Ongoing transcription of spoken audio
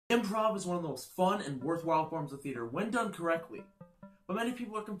Improv is one of the most fun and worthwhile forms of theater when done correctly, but many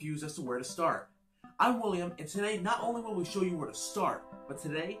people are confused as to where to start. I'm William, and today not only will we show you where to start, but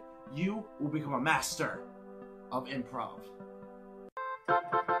today you will become a master of improv.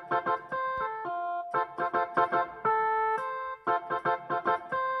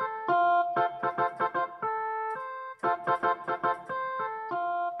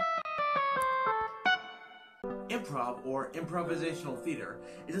 Improv, or improvisational theater,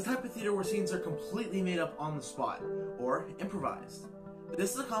 is a type of theater where scenes are completely made up on the spot, or improvised.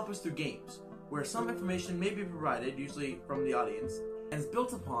 This is accomplished through games, where some information may be provided, usually from the audience, and is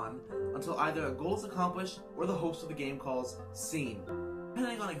built upon until either a goal is accomplished or the host of the game calls scene,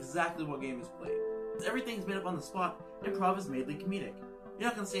 depending on exactly what game is played. Since everything's made up on the spot, improv is mainly comedic. You're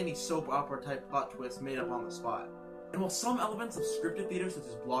not going to see any soap opera type plot twists made up on the spot. And while some elements of scripted theater, such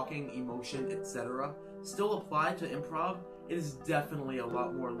as blocking, emotion, etc., still apply to improv, it is definitely a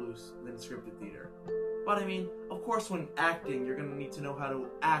lot more loose than scripted theater. But I mean, of course when acting, you're going to need to know how to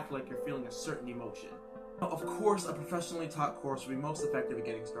act like you're feeling a certain emotion. Now, of course, a professionally taught course will be most effective at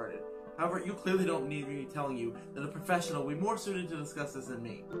getting started. However, you clearly don't need me telling you that a professional will be more suited to discuss this than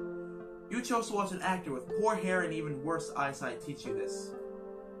me. You chose to watch an actor with poor hair and even worse eyesight teach you this.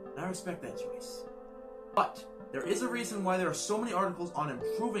 And I respect that choice. But there is a reason why there are so many articles on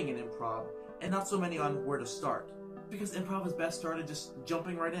improving in improv and not so many on where to start. Because improv is best started just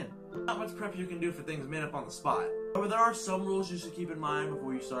jumping right in. Not much prep you can do for things made up on the spot. However, there are some rules you should keep in mind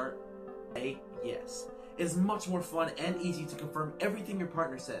before you start. Yes. It is much more fun and easy to confirm everything your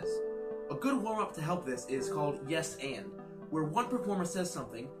partner says. A good warm-up to help this is called yes and, where one performer says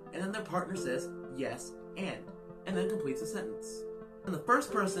something and then their partner says yes and then completes a sentence. And the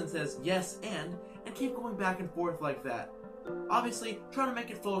first person says yes and keep going back and forth like that. Obviously, try to make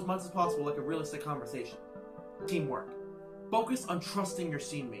it flow as much as possible like a realistic conversation. Teamwork. Focus on trusting your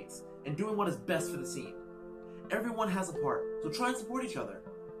scene mates and doing what is best for the scene. Everyone has a part, so try and support each other.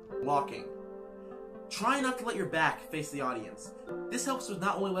 Blocking. Try not to let your back face the audience. This helps with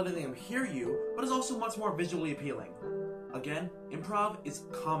not only letting them hear you, but is also much more visually appealing. Again, improv is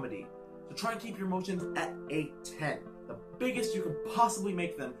comedy, so try and keep your emotions at a 10, the biggest you can possibly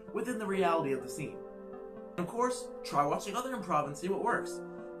make them within the reality of the scene. And of course, try watching other improv and see what works.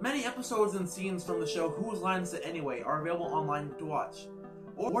 Many episodes and scenes from the show Whose Line Is It Anyway are available online to watch.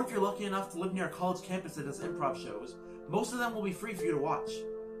 Or if you're lucky enough to live near a college campus that does improv shows, most of them will be free for you to watch.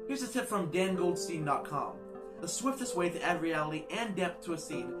 Here's a tip from dangoldstein.com. The swiftest way to add reality and depth to a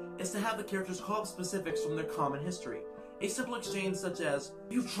scene is to have the characters call up specifics from their common history. A simple exchange such as,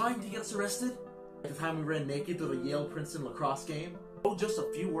 "Are you trying to get us arrested?" At the time we ran naked to the Yale-Princeton lacrosse game. Oh, just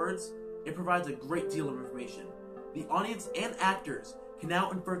a few words, it provides a great deal of information. The audience and actors can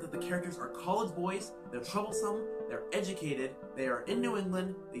now infer that the characters are college boys, they're troublesome, they're educated, they are in New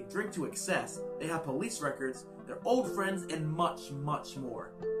England, they drink to excess, they have police records, they're old friends, and much, much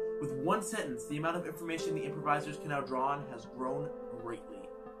more. With one sentence, the amount of information the improvisers can now draw on has grown greatly.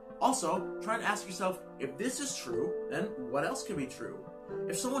 Also, try and ask yourself, if this is true, then what else could be true?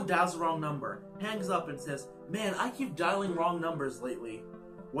 If someone dials the wrong number, hangs up and says, "Man, I keep dialing wrong numbers lately,"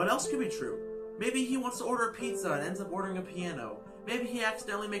 what else could be true? Maybe he wants to order a pizza and ends up ordering a piano. Maybe he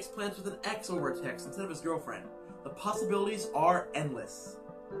accidentally makes plans with an ex over a text instead of his girlfriend. The possibilities are endless.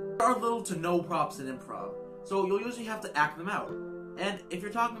 There are little to no props in improv, so you'll usually have to act them out. And if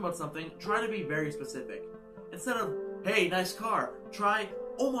you're talking about something, try to be very specific. Instead of, "Hey, nice car," try,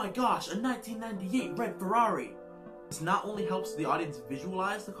 "Oh my gosh, a 1998 red Ferrari." This not only helps the audience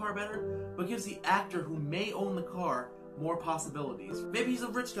visualize the car better, but gives the actor who may own the car more possibilities. Maybe he's a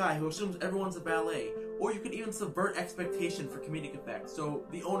rich guy who assumes everyone's a valet, or you could even subvert expectation for comedic effect, so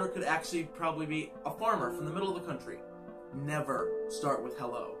the owner could actually probably be a farmer from the middle of the country. Never start with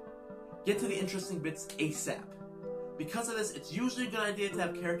hello. Get to the interesting bits ASAP. Because of this, it's usually a good idea to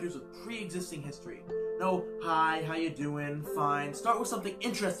have characters with pre-existing history. No, "Hi, how you doing? Fine." Start with something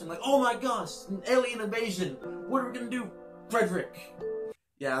interesting like, "Oh my gosh, an alien invasion. What are we gonna do, Frederick?"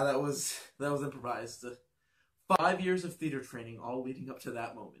 Yeah, that was improvised. 5 years of theater training, all leading up to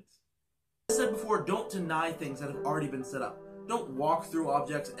that moment. As I said before, don't deny things that have already been set up. Don't walk through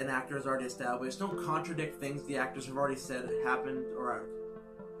objects an actor has already established. Don't contradict things the actors have already said happened or are.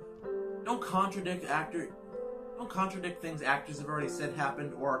 Don't contradict things actors have already said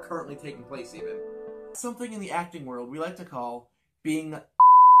happened or are currently taking place even. Something in the acting world we like to call being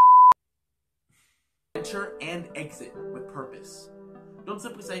enter and exit with purpose. Don't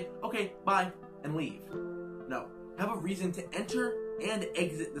simply say, "Okay, bye," and leave. No, have a reason to enter and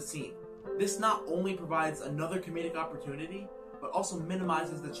exit the scene. This not only provides another comedic opportunity, but also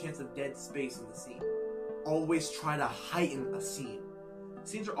minimizes the chance of dead space in the scene. Always try to heighten a scene.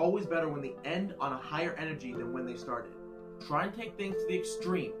 Scenes are always better when they end on a higher energy than when they started. Try and take things to the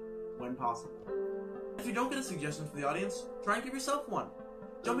extreme when possible. If you don't get a suggestion from the audience, try and give yourself one.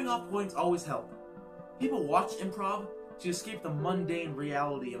 Jumping off points always help. People watch improv to escape the mundane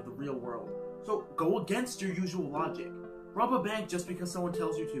reality of the real world. So go against your usual logic. Rob a bank just because someone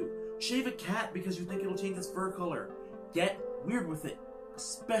tells you to. Shave a cat because you think it'll change its fur color. Get weird with it,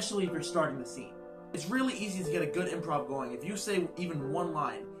 especially if you're starting the scene. It's really easy to get a good improv going if you say even one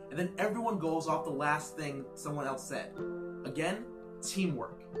line, and then everyone goes off the last thing someone else said. Again,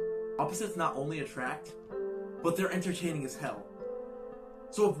 teamwork. Opposites not only attract, but they're entertaining as hell.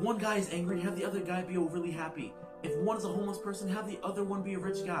 So if one guy is angry, have the other guy be overly happy. If one is a homeless person, have the other one be a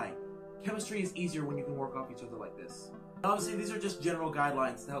rich guy. Chemistry is easier when you can work off each other like this. Obviously, these are just general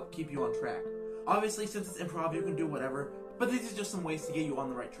guidelines to help keep you on track. Obviously, since it's improv, you can do whatever, but these are just some ways to get you on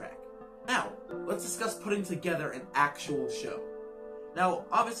the right track. Now, let's discuss putting together an actual show. Now,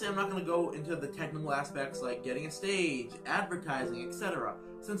 obviously, I'm not going to go into the technical aspects like getting a stage, advertising, etc.,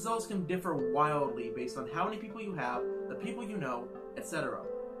 since those can differ wildly based on how many people you have, the people you know, etc.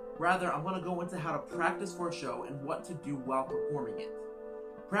 Rather, I'm going to go into how to practice for a show and what to do while performing it.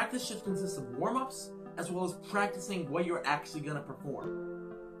 Practice should consist of warm-ups, as well as practicing what you're actually going to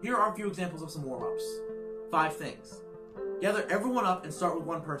perform. Here are a few examples of some warm-ups. 5 things. Gather everyone up and start with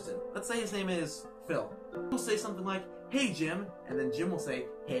one person. Let's say his name is Phil. He'll say something like, "Hey Jim," and then Jim will say,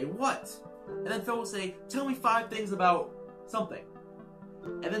 "Hey what?" And then Phil will say, "Tell me 5 things about something."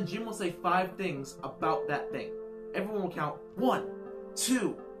 And then Jim will say 5 things about that thing. Everyone will count 1,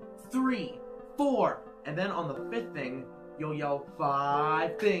 2, 3, 4, and then on the 5th thing, you'll yell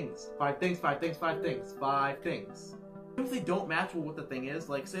 5 things. 5 things, 5 things, 5 things, 5 things. If they don't match what the thing is,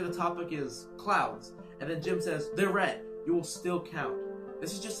 like say the topic is clouds, and then Jim says, "They're red," you will still count.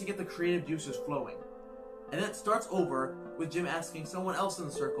 This is just to get the creative juices flowing. And then it starts over with Jim asking someone else in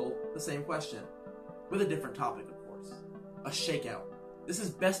the circle the same question, with a different topic, of course. A shakeout. This is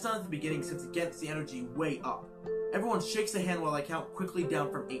best done at the beginning since it gets the energy way up. Everyone shakes a hand while I count quickly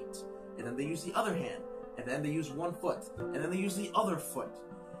down from 8, and then they use the other hand, and then they use one foot, and then they use the other foot,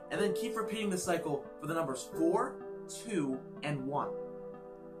 and then keep repeating the cycle for the numbers 4, 2, and 1.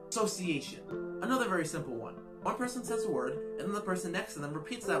 Association. Another very simple one. One person says a word, and then the person next to them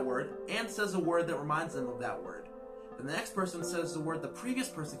repeats that word, and says a word that reminds them of that word. Then the next person says the word the previous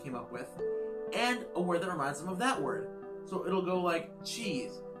person came up with, and a word that reminds them of that word. So it'll go like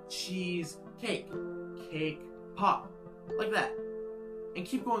cheese, cheese, cake, cake, pop, like that. And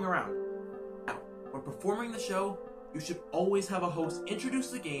keep going around. Now, when performing the show, you should always have a host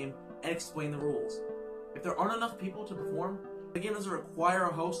introduce the game and explain the rules. If there aren't enough people to perform, the game doesn't require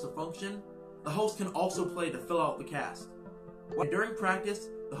a host to function, the host can also play to fill out the cast. When during practice,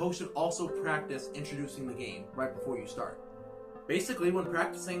 the host should also practice introducing the game right before you start. Basically, when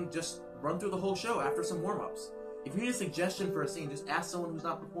practicing, just run through the whole show after some warm-ups. If you need a suggestion for a scene, just ask someone who's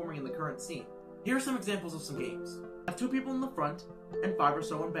not performing in the current scene. Here are some examples of some games. Have 2 people in the front and 5 or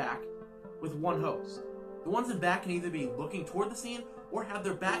so in back with one host. The ones in back can either be looking toward the scene or have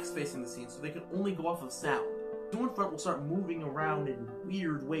their backs facing the scene so they can only go off of sound. 2 in front will start moving around in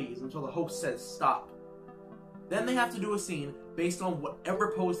weird ways until the host says stop. Then they have to do a scene based on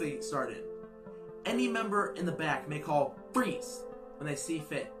whatever pose they start in. Any member in the back may call freeze when they see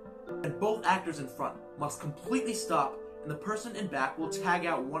fit. And both actors in front must completely stop, and the person in back will tag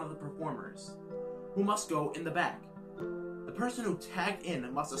out one of the performers, who must go in the back. The person who tagged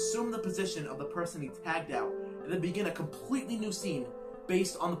in must assume the position of the person he tagged out, and then begin a completely new scene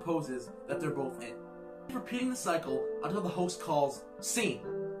based on the poses that they're both in. Keep repeating the cycle until the host calls scene.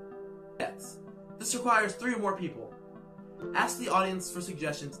 Yes. This requires 3 or more people. Ask the audience for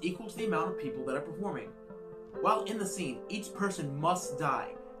suggestions equal to the amount of people that are performing. While in the scene, each person must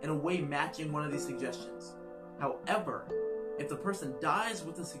die in a way matching one of these suggestions. However, if the person dies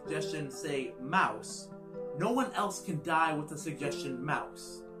with the suggestion, say, mouse, no one else can die with the suggestion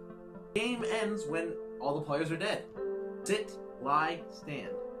mouse. The game ends when all the players are dead. Sit, lie, stand.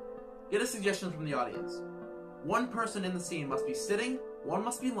 Get a suggestion from the audience. 1 person in the scene must be sitting, 1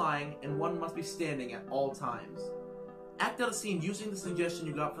 must be lying, and 1 must be standing at all times. Act out a scene using the suggestion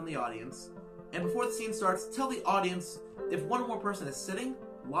you got from the audience, and before the scene starts, tell the audience if 1 or more person is sitting,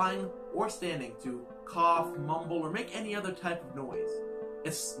 lying, or standing to cough, mumble, or make any other type of noise.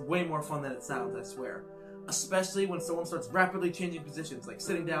 It's way more fun than it sounds, I swear. Especially when someone starts rapidly changing positions, like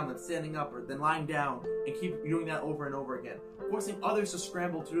sitting down, then standing up, or then lying down, and keep doing that over and over again, forcing others to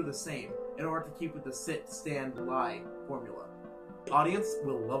scramble to do the same in order to keep with the sit, stand, lie formula. The audience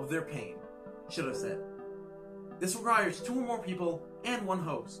will love their pain, should have said. This requires 2 or more people and 1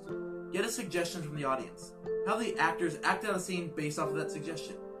 host. get a suggestion from the audience. Have the actors act out a scene based off of that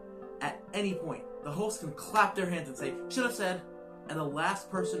suggestion. At any point, the host can clap their hands and say, "should have said," and the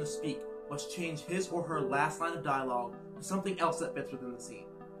last person to speak must change his or her last line of dialogue to something else that fits within the scene.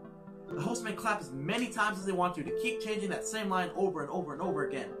 The host may clap as many times as they want to keep changing that same line over and over and over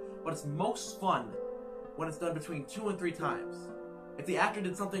again, but it's most fun when it's done between 2 and 3 times. If the actor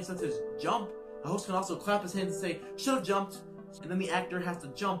did something such as jump, the host can also clap his hands and say, "should have jumped," and then the actor has to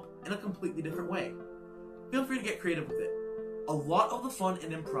jump in a completely different way. Feel free to get creative with it. A lot of the fun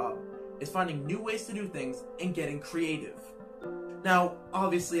in improv is finding new ways to do things and getting creative. Now,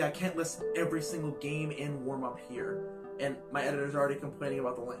 obviously, I can't list every single game and warm-up here, and my editor's already complaining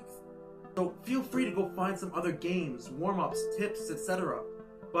about the length. So feel free to go find some other games, warm-ups, tips, etc.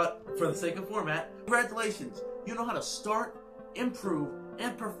 But for the sake of format, congratulations! You know how to start, improve,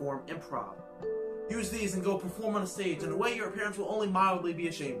 and perform improv. Use these and go perform on a stage in a way your parents will only mildly be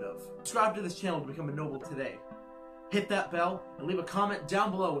ashamed of. Subscribe to this channel to become a noble today. Hit that bell and leave a comment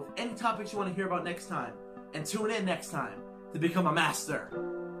down below with any topics you want to hear about next time. And tune in next time to become a master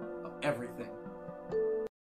of everything.